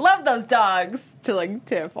like, I love those dogs. To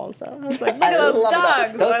Tiff also. I was like, look I at those love dogs.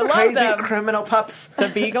 that. Those I love crazy them. criminal pups. The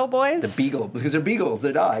Beagle Boys? The Beagle, because they're beagles,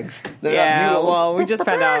 they're dogs. They're Yeah, not beagles. well, we just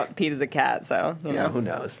found out Pete is a cat, so, you know. Who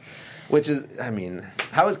knows? Which is, I mean,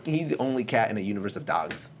 how is he the only cat in a universe of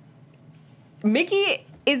dogs? Mickey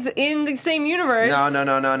is in the same universe. No.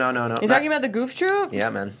 You're talking about the Goof Troop? Yeah,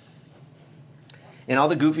 man. In all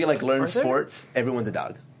the Goofy, like, learn Are there? sports, everyone's a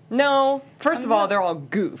dog. No. First of all, they're all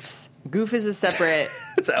goofs. Goof is a separate...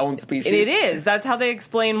 It's its own species. It is. That's how they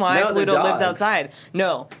explain why No, they're Pluto lives dogs. outside.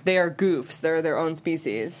 No, they are goofs. They're their own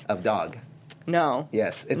species. Of dog. No.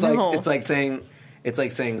 Yes. It's No. like saying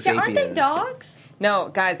sapiens. Aren't they dogs? No,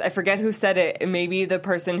 guys, I forget who said it. Maybe the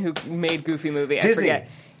person who made Goofy movie. I Disney. forget.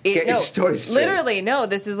 Get your story straight. Literally, no.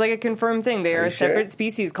 This is like a confirmed thing. They are you a sure? separate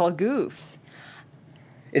species called goofs.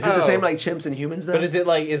 Is it the same like chimps and humans though? But is it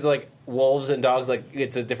like wolves and dogs? Like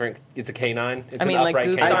it's a canine. It's I mean, an like, upright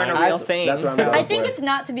goofs canine. aren't a real thing. That's what I'm so- going I think for. it's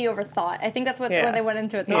not to be overthought. I think that's what Yeah. when they went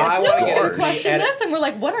into it. They No, were I like, wanna no, get into let's the question edi- this, and we're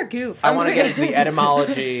like, what are goofs? I want to get into the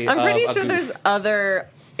etymology. I'm pretty of a sure goof. there's other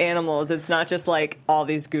animals. It's not just like all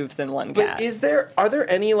these goofs in one But cat. are there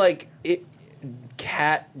any like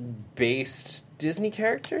cat-based Disney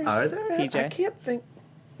characters? Are there? PJ. I can't think.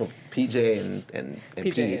 Well, PJ and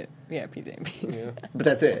PJ. Pete. Yeah, PJ and Pete. Yeah. But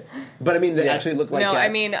that's it. But I mean, they actually look like No, cats. I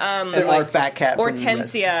mean, there are fat cat. from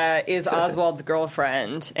Hortensia is Oswald's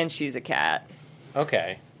girlfriend, and she's a cat.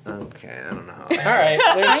 Okay. Okay, I don't know. All right.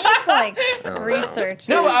 I used to like research.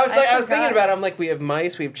 No, this. I was forgot. thinking about it. I'm like, we have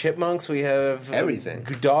mice, we have chipmunks, we have Everything.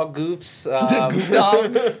 dog goofs.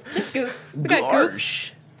 Dogs. Just goofs. We got goofs.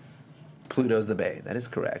 Garsh. Pluto's the Bay. That is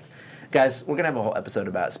correct. Guys, we're gonna have a whole episode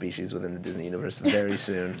about species within the Disney universe very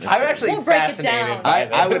soon. I'm actually We'll break it fascinated down. by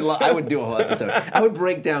I this. would do a whole episode. I would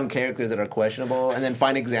break down characters that are questionable and then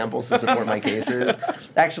find examples to support my cases.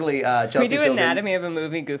 Actually, Chelsea Can we do filled in- Anatomy of a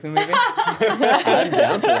Movie, Goofy movie? I'm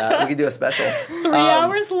down for that. We could do a special. 3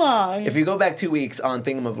 hours long. If you go back 2 weeks on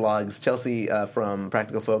Thingamavlogs, Chelsea from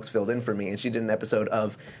Practical Folks filled in for me, and she did an episode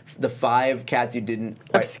of the 5 cats you didn't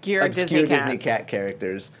Obscure Disney Disney cats. cat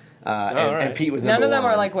characters. And, right. and Pete was None number of them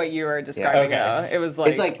one. are like what you were describing, Okay. though. It was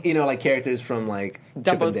like... It's like, like characters from like Dumbo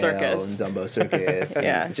Chip 'n' Dale Circus. and Dumbo Circus.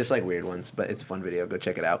 Yeah. And just like weird ones, but it's a fun video. Go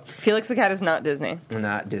check it out. Felix the Cat is not Disney.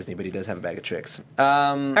 Not Disney, but he does have a bag of tricks. right,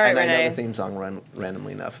 and I know Renee. the theme song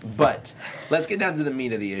randomly enough, but let's get down to the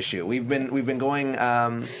meat of the issue. We've been going.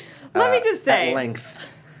 Let me just say, at length,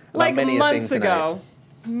 about like many a months thing tonight. ago,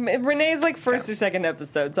 Renee's like first or second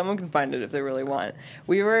episode, someone can find it if they really want.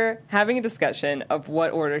 We were having a discussion of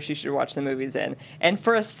what order she should watch the movies in. And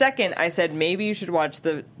for a second, I said, maybe you should watch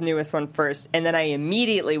the newest one first. And then I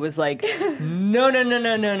immediately was like, no.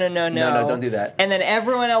 No, don't do that. And then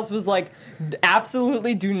everyone else was like,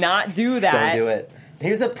 absolutely do not do that. Don't do it.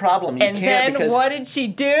 Here's the problem. You And can't then because what did she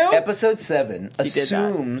do? episode 7 She did that.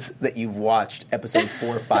 assumes that you've watched episodes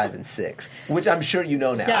 4, 5, and 6, which I'm sure you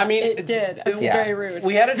know now. Yeah, I mean, it did. It's yeah. very rude.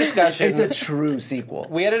 We had a discussion. It's a true sequel.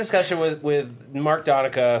 We had a discussion with Mark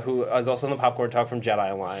Donica, who is also on the Popcorn Talk from Jedi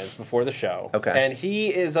Alliance before the show. Okay. And he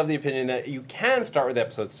is of the opinion that you can start with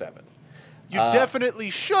episode 7. You definitely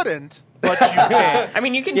shouldn't, but you can. I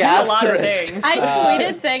mean, you can Yeah, do a lot of asterisk. things. I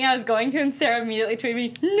tweeted saying I was going to, and Sarah immediately tweeted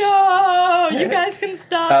me, "No, you guys can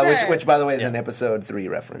stop her." Which, by the way, is an episode 3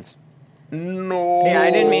 reference. No. Yeah, I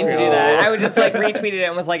didn't mean to do that. I would just like retweeted it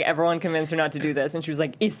and was like, everyone convinced her not to do this. And she was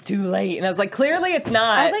like, it's too late. And I was like, clearly it's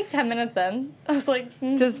not. I was like 10 minutes in. I was like,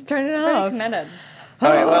 just turn it pretty off. committed. All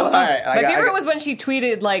right. My favorite was when she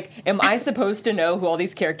tweeted, like, am I supposed to know who all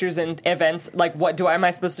these characters and events, like, am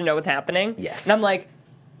I supposed to know what's happening? Yes. And I'm like,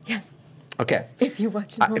 yes. Okay. If you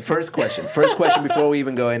watch it. First question before we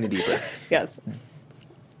even go any deeper. Yes.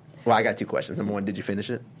 Well, I got 2 questions. Number 1, did you finish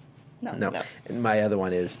it? No. And my other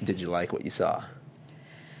one is, did you like what you saw?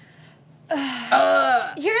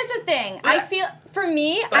 Here's the thing. I feel, for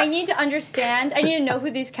me, I need to understand, I need to know who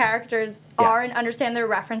these characters are and understand their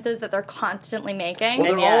references that they're constantly making.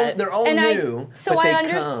 Well, they're all new. So I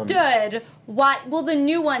understood the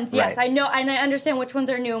new ones, yes. Right. I know, and I understand which ones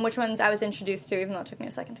are new and which ones I was introduced to, even though it took me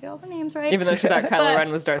a second to get all the names right. Even though she thought Kylo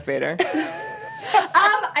Ren was Darth Vader.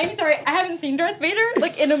 I'm sorry, I haven't seen Darth Vader,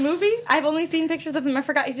 like, in a movie. I've only seen pictures of him. I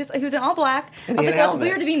forgot, he was in all black. I was like, well, it's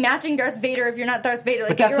weird to be matching Darth Vader if you're not Darth Vader.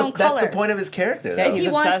 Like, get your own color. That's the point of his character, though. Yeah, he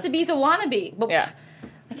wants to be, he's a wannabe. But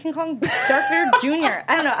I can call him Darth Vader Jr.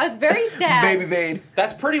 I don't know, I was very sad. Baby Vade.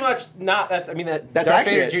 That's pretty much not, that's Darth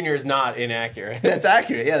accurate. Vader Jr. is not inaccurate. That's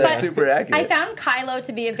accurate, yeah, that's super accurate. I found Kylo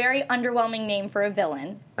to be a very underwhelming name for a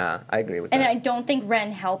villain. I agree with that. And I don't think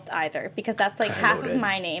Ren helped either, because that's like half of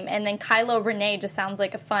my name. And then Kylo Renee just sounds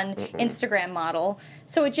like a fun Instagram model.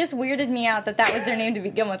 So it just weirded me out that was their name to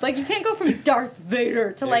begin with. Like, you can't go from Darth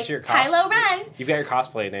Vader to, like, Kylo Ren. You've got your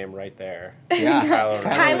cosplay name right there. Yeah.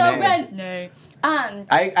 Kylo Ren.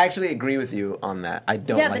 I actually agree with you on that. I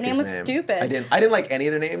don't like his name. Yeah, the name was stupid. I didn't like any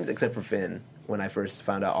of their names except for Finn when I first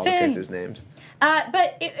found out all the characters' names.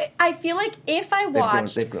 But I feel like if I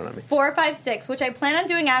watched they've grown on me. 4, 5, 6, which I plan on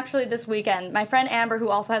doing actually this weekend, my friend Amber, who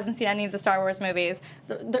also hasn't seen any of the Star Wars movies,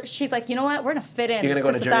 she's like, you know what? We're gonna fit in. You're gonna go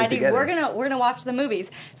on a journey together. We're gonna watch the movies.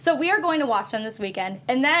 So we are going to watch them this weekend,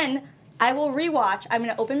 and then I will rewatch. I'm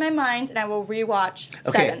going to open my mind and I will rewatch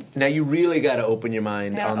 7. Now you really got to open your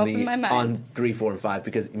mind on 3, 4, and 5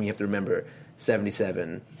 because you have to remember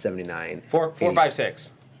 77, 79, 4, 5,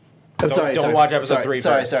 6. I'm sorry. Don't watch episode 3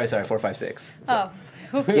 Sorry. first. 4, 5, 6. Oh.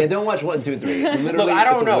 Yeah, don't watch 1, 2, 3. Literally, look, I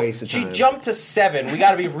don't it's a know. Waste of time. She jumped to 7. We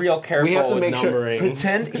got to be real careful. We have to with make numbering. sure.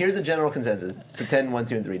 Pretend. Here's a general consensus. Pretend 1,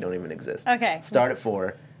 2, and 3 don't even exist. Okay. Start at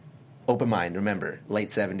 4. Open mind. Remember, late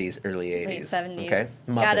 70s, early 80s. Late 70s. Okay.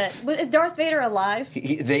 Muppets. Got it. But is Darth Vader alive?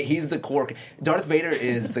 He's the core. Darth Vader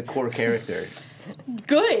is the core character.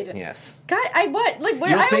 Good. Yes. God, I don't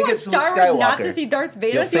think watch it's Luke Star Wars not Skywalker. to see Darth Vader.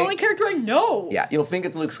 You'll That's the only character I know. Yeah, you'll think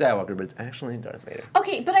it's Luke Skywalker, but it's actually Darth Vader.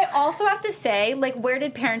 Okay, but I also have to say, like, where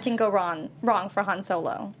did parenting go wrong for Han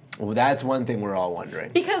Solo? Well, that's one thing we're all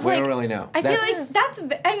wondering. Because, we don't really know. I feel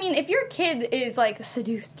like if your kid is, like,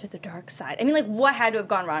 seduced to the dark side, I mean, like, what had to have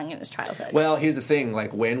gone wrong in his childhood? Well, here's the thing.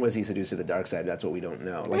 Like, when was he seduced to the dark side? That's what we don't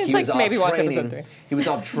know. Like, he was off maybe watch episode 3. He was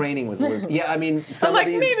off training with Luke. Yeah, I mean, some of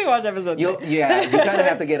these... maybe watch episode 3. Yeah, you kind of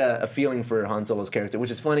have to get a feeling for Han Solo's character,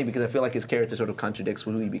 which is funny because I feel like his character sort of contradicts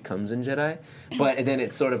who he becomes in Jedi. But then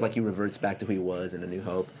it's sort of like he reverts back to who he was in A New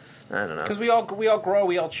Hope. I don't know. Because we all grow,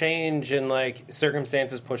 we all change, and like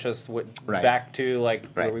circumstances push us back to like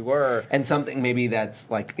where we were. And something maybe that's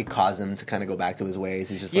like it caused him to kind of go back to his ways.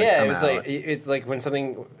 He's just it's like when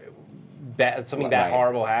something that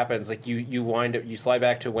horrible happens, like you slide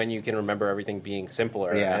back to when you can remember everything being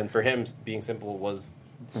simpler. Yeah. And for him, being simple was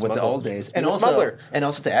with the old days, and also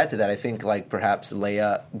to add to that, I think like perhaps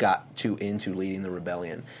Leia got too into leading the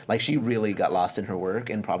rebellion. Like she really got lost in her work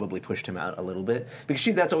and probably pushed him out a little bit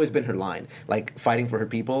because that's always been her line, like fighting for her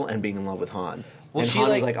people and being in love with Han. Well, and Han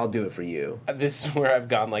was like, "I'll do it for you." This is where I've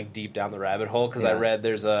gone like deep down the rabbit hole because I read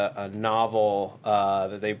there's a novel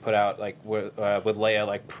that they put out like with Leia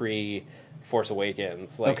like pre Force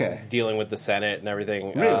Awakens, like dealing with the Senate and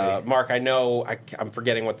everything. Really? Mark, I know I'm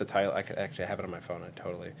forgetting what the title. I have it on my phone. I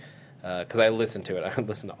totally because I listen to it. I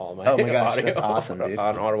listen to all my gosh, audio that's awesome, dude.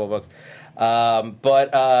 on Audible books.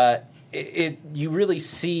 But you really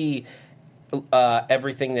see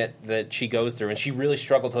everything that she goes through, and she really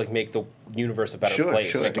struggled to like make the universe a better place.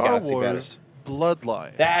 Sure. Like, Star Wars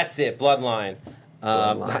Bloodline. That's it, Bloodline.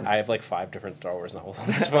 I have like 5 different Star Wars novels on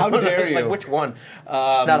this phone. How dare you? Like, which one?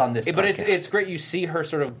 Not on this But podcast. it's great. You see her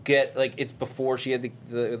sort of get like it's before she had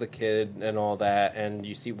the kid and all that, and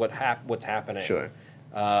you see what's happening. Sure.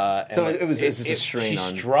 So it's just a strain. She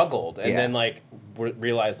struggled, and then like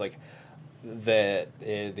realized like that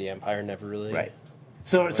the Empire never really right.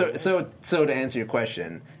 So to answer your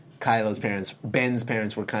question, Ben's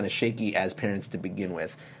parents were kind of shaky as parents to begin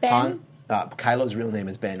with. Ben? Kylo's real name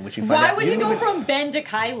is Ben, which you find Why out. would he go from Ben to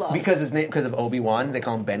Kylo? Because of Obi-Wan, they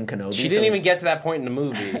call him Ben Kenobi. She didn't even get to that point in the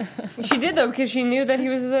movie. She did though because she knew that he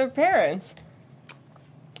was their parents.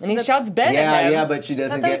 And he shouts Ben at him. Yeah, but she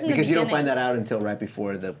doesn't get... Because you don't find beginning. that out until right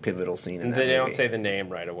before the pivotal scene in that They movie. don't say the name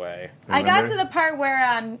right away. I got to the part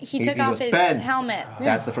where he took off goes, his "Ben!" helmet.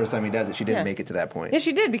 That's the first time he does it. She didn't make it to that point. Yeah,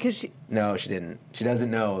 she did because she... No, she didn't. She doesn't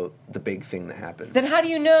know the big thing that happens. Then how do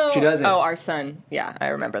you know... She doesn't. Oh, our son. Yeah, I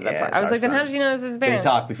remember that Yeah, part. it's I was our like, then son. how did you know this is his parents? They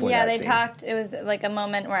talked before Yeah, that they scene. talked. It was like a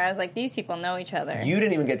moment where I was like, these people know each other. You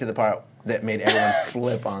didn't even get to the part that made everyone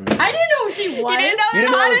flip on them. I didn't know who she was. You didn't know You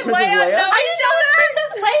didn't know it was Princess Leia? I didn't know it was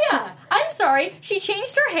Princess Leia. I'm sorry. She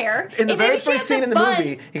changed her hair. In the and very maybe she first has scene in the buns.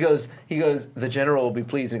 movie, he goes, the general will be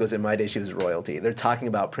pleased. And he goes, in my day, she was royalty. They're talking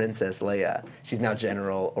about Princess Leia. She's now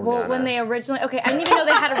General Organa. Well, when they originally... Okay, I didn't even know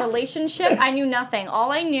they had a relationship. I knew nothing.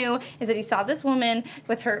 All I knew is that he saw this woman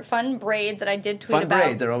with her fun braid that I did tweet Fun about.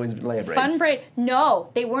 braids are always Leia braids. Fun braid. No,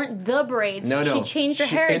 they weren't the braids. No. She changed her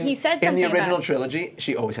hair and he said something in the original about it. trilogy,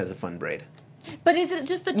 she always has a fun braid. But is it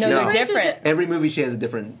just the two No, they're braids? Or is different. it- Every movie, she has a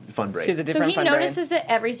different fun braid. She's a So different he fun braid. notices it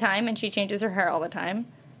every time and she changes her hair all the time.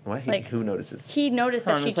 What? like- Who notices? He noticed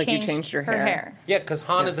that Han she was like, "You changed, changed your her hair." hair. Yeah, because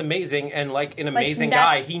Han is amazing, and like an amazing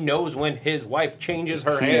that's- guy, he knows when his wife changes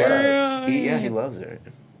her He, hair. he loves her.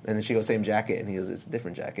 And then she goes, same jacket, and he goes, it's a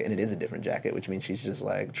different jacket, and it is a different jacket, which means she's just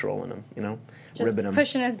like trolling him, Just ribbing him.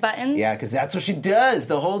 pushing his buttons. Yeah, because that's what she does.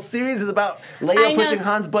 The whole series is about I Leia know. pushing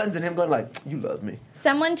Han's buttons and him going like, "You love me."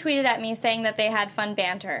 Someone tweeted at me saying that they had fun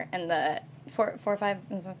banter in the 4, 5,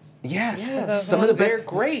 and 6. Yes, Yeah. some of the They're best.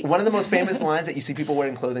 great. One of the most famous lines that you see people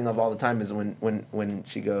wearing clothing of all the time is when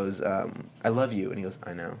she goes, "I love you," and he goes,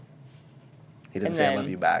 "I know." He doesn't And say "I then- love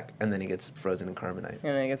you" back, and then he gets frozen in carbonite.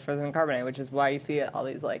 And then it gets frozen in carbonate, which is why you see all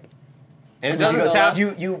these like... And it She doesn't goes, sound.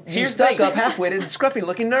 you Here's stuck the- up half-witted,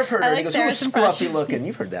 scruffy-looking nerf herder. I And he like goes, "You're Sarah's scruffy impression. looking."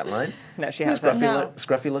 You've heard that line. No, she hasn't. No.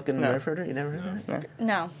 Scruffy-looking No. nerf herder. You never heard that?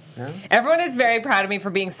 No. Everyone is very proud of me for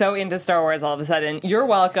being so into Star Wars all of a sudden. You're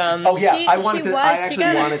welcome. Oh yeah, She- I she wanted to. was. I She actually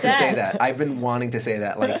got wanted to upset. say that. I've been wanting to say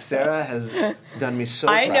that. Like Sarah has done me so.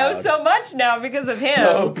 I know proud. so much now because of him.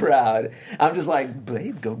 So proud. I'm just like,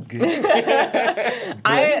 babe, go get it.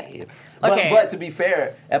 Babe. Okay. But to be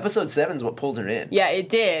fair, episode 7 is what pulled her in. Yeah, it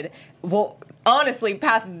did. Well, honestly,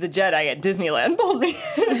 Path of the Jedi at Disneyland pulled me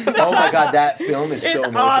in. Oh my god, that film is so It's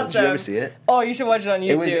emotional. awesome. Did you ever see it? Oh, you should watch it on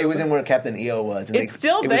YouTube. It was in where Captain EO was. And It's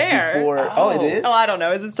still it was there. Before, it is? Oh, I don't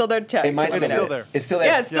know. Is it still there? Check. It might Look be it up. still there. It's still there.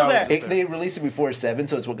 Yeah, it's still there. They released it before 7,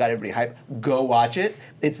 so it's what got everybody hyped. Go watch it.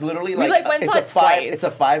 It's literally We, like, went it's saw a it 5. twice. It's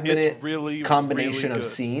a 5-minute It's really, combination really of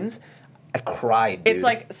good. scenes. I cried, dude. It's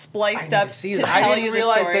like spliced up to that. I tell didn't you the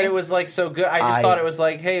realize story. that it was like so good. I just thought it was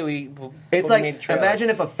like, hey, It's we made a like trailer. imagine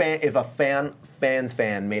if a fan's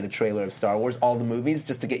fan made a trailer of Star Wars, all the movies,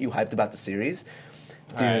 just to get you hyped about the series.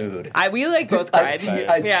 Dude, we both cried. A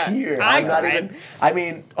tear. I I'm not cried. even. I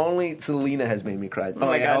mean, only Selena has made me cry.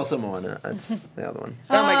 my and God. also Moana. That's the other one.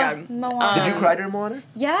 Oh my god. Moana. Did you cry during Moana?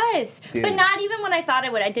 Yes, Dude. but not even when I thought I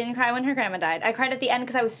would. I didn't cry when her grandma died. I cried at the end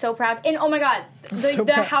because I was so proud. And oh my god,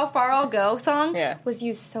 the "How Far I'll Go" song was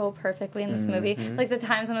used so perfectly in this movie. Like the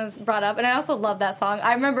times when it was brought up, and I also love that song.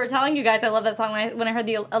 I remember telling you guys I love that song when I heard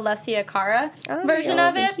the Alessia Cara version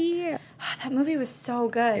of it. Yeah. That movie was so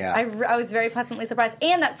good. Yeah. I was very pleasantly surprised.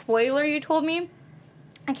 And that spoiler you told me,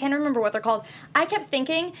 I can't remember what they're called. I kept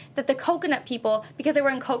thinking that the coconut people, because they were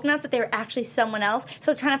in coconuts, that they were actually someone else.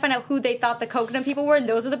 So I was trying to find out who they thought the coconut people were, and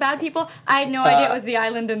those were the bad people. I had no idea it was the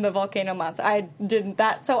island and the volcano monster. I didn't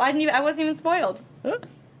that, so I wasn't even spoiled.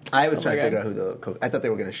 I was trying to figure out who I thought they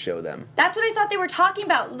were going to show them. That's what I thought they were talking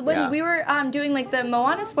about when we were doing like the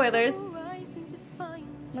Moana spoilers.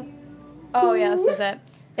 Oh yeah, this is it.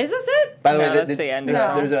 Is this it? By the way, that's the end.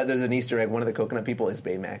 there's an Easter egg. One of the coconut people is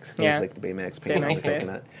Baymax. He's like the Baymax painting on the Baymax face.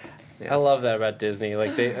 coconut. I love that about Disney.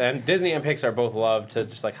 Like Disney and Pixar both love to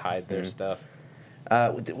just like hide their stuff.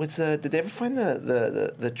 Did they ever find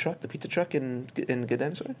the truck, the pizza truck in Good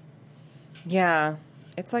Dinosaur? Yeah.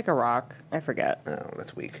 It's like a rock. I forget. Oh,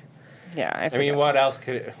 that's weak. Yeah, I I mean, what else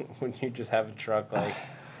would you just have a truck like?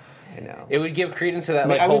 I know. It would give credence to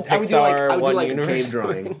that I whole would Pixar do one like universe. a cave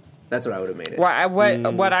drawing. That's what I would have made it.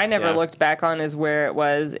 What I never yeah. looked back on is where it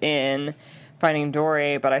was in Finding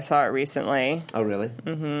Dory, but I saw it recently. Oh, really?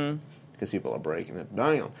 Mm-hmm. Because people are breaking it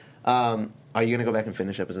down. Are you going to go back and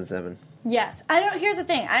finish episode 7? Yes. I don't. Here's the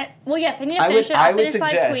thing. Yes, I need to I finish would, it. I I'll would finish live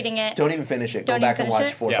suggest tweeting it. don't even finish it. Go Don't back even and watch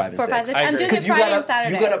finish it? 4, 5, and 6. 4, 5, 6. I I'm agree. doing it Because you Friday got and up,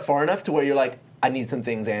 Saturday. you got up far enough to where you're like, I need some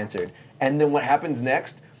things answered. And then what happens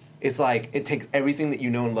next? It's like it takes everything that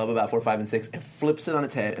you know and love about 4, 5, and 6 and flips it on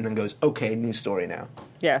its head and then goes, okay, new story now.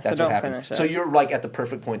 Yeah, so That's don't what happens. finish it. So you're like at the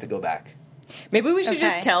perfect point to go back. Maybe we should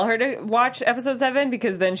just tell her to watch episode 7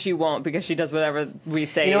 because then she won't because she does whatever we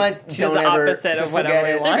say. You know what? She does the opposite of whatever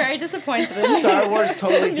we want. They're very disappointed in Star Wars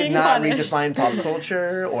totally did not punished. redefine pop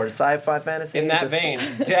culture or sci-fi fantasy. In that vein,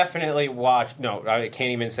 definitely watch. No, I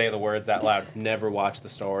can't even say the words out loud. Never watch the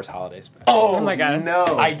Star Wars holiday special. Oh my god! No,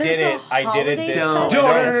 I did it. I did it. This No,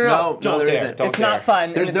 there isn't. It's not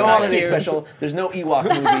fun. There's no holiday special. There's no Ewok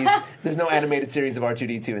movies. There's no animated series of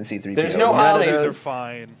R2-D2 and C-3PO. There's no holidays. They're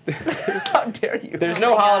fine. How dare you? There's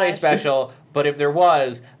no holiday special, but if there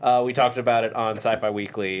was, we talked about it on Sci-Fi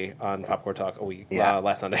Weekly on Popcorn Talk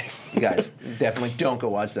last Sunday. You guys, definitely don't go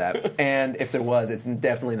watch that. And if there was, it's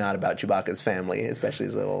definitely not about Chewbacca's family, especially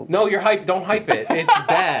his little... No, you're hype. Don't hype it. It's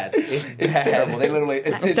bad. It's bad. It's terrible. They literally...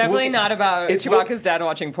 It's definitely not about Chewbacca's dad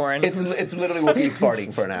watching porn. It's literally Wookiees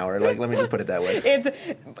farting for an hour. Like, let me just put it that way. It's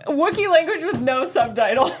Wookiee language with no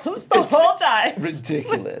subtitles the whole time.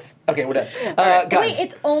 Ridiculous. Okay, we're done. Wait, Guys,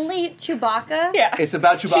 it's only Chewbacca? Yeah. it's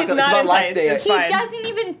about Chewbacca. She's It's not about Life enticed. Day. It's He fine. doesn't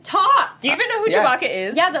even talk. Do you even know who Yeah. Chewbacca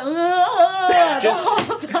is? Yeah, the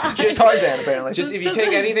whole time. Just Tarzan, apparently. Just if you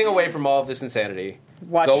take anything away from all of this insanity,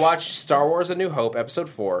 go watch Star Wars: A New Hope, Episode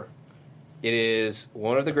 4. It is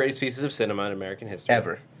one of the greatest pieces of cinema in American history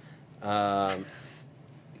ever.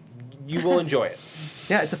 You will enjoy it.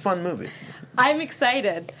 Yeah, it's a fun movie. I'm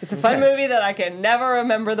excited. It's a fun movie that I can never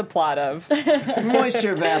remember the plot of.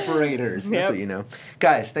 Moisture evaporators. That's Yep. what you know.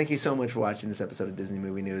 Guys, thank you so much for watching this episode of Disney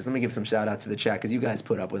Movie News. Let me give some shout outs to the chat because you guys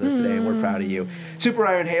put up with us today and we're proud of you. Super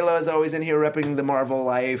Iron Halo is always in here repping the Marvel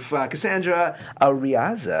life. Cassandra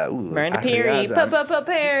Ariaza. Ooh, Miranda Perry.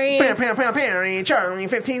 Perry. Perry. Charlie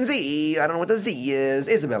 15Z. I don't know what the Z is.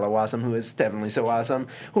 Isabella Wassam, who is definitely so awesome.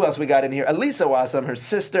 Who else we got in here? Elisa Wassam, her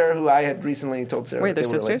sister, who I had recently told Sarah. Wait, that they're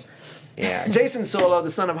they were sisters? Yeah. Jason Solo,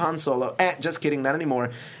 the son of Han Solo. Just kidding, not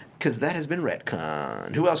anymore. Because that has been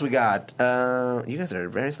retconned. Who else we got? You guys are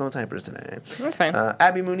very slow typers today. That's fine.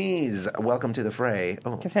 Abby Muniz, welcome to the fray.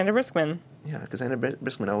 Oh, Cassandra Briskman. yeah, Cassandra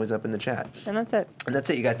Briskman always up in the chat. And that's it. And that's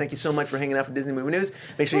it, you guys. Thank you so much for hanging out for Disney Movie News.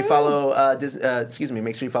 Make sure you follow.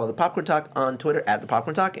 Make sure you follow the Popcorn Talk on Twitter at the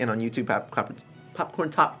Popcorn Talk and on YouTube Popcorn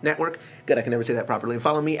Talk Network. Good, I can never say that properly. And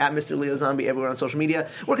follow me at Mr. Leo Zombie everywhere on social media.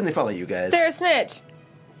 Where can they follow you guys? Sarah Snitch.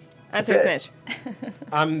 That's Sarah Snitch.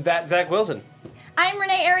 I'm that Zach Wilson. I'm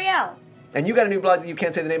Renee Ariel. And you got a new blog that you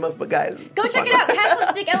can't say the name of, but guys, Go check it out,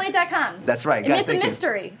 CatLipstickLA.com. That's right, And guys. it's a Thank you.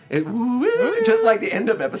 mystery. Just like the end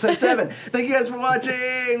of episode 7. Thank you guys for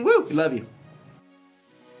watching. Woo! We love you.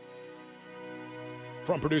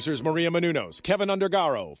 From producers Maria Menounos, Kevin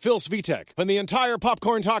Undergaro, Phil Svitek, and the entire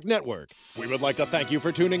Popcorn Talk Network, we would like to thank you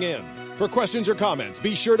for tuning in. For questions or comments,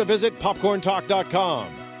 be sure to visit popcorntalk.com.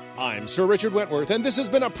 I'm Sir Richard Wentworth, and this has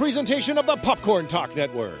been a presentation of the Popcorn Talk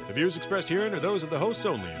Network. The views expressed herein are those of the hosts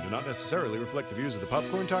only and do not necessarily reflect the views of the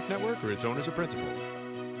Popcorn Talk Network or its owners or principals.